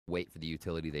wait for the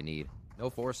utility they need. No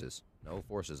forces. No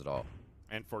forces at all.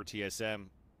 And for TSM,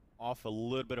 off a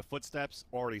little bit of footsteps,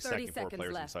 already second 4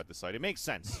 players left. inside the site. It makes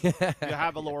sense. You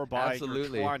have a lower buy.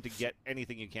 Absolutely. You're trying to get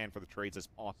anything you can for the trades as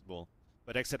possible.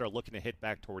 But Exeter are looking to hit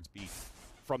back towards B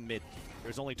from mid.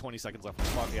 There's only 20 seconds left on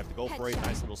the clock. They have to go for it.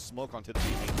 Nice little smoke onto the B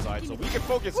main side so we can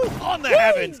focus on the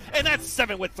heavens. And that's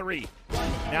 7 with 3.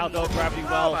 Now, though, Gravity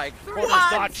Well, corner's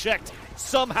not checked.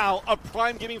 Somehow, a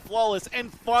prime giving flawless.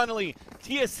 And finally,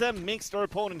 TSM makes their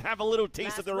opponent have a little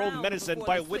taste of their own medicine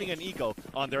by winning an eco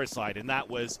on their side. And that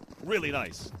was really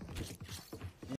nice.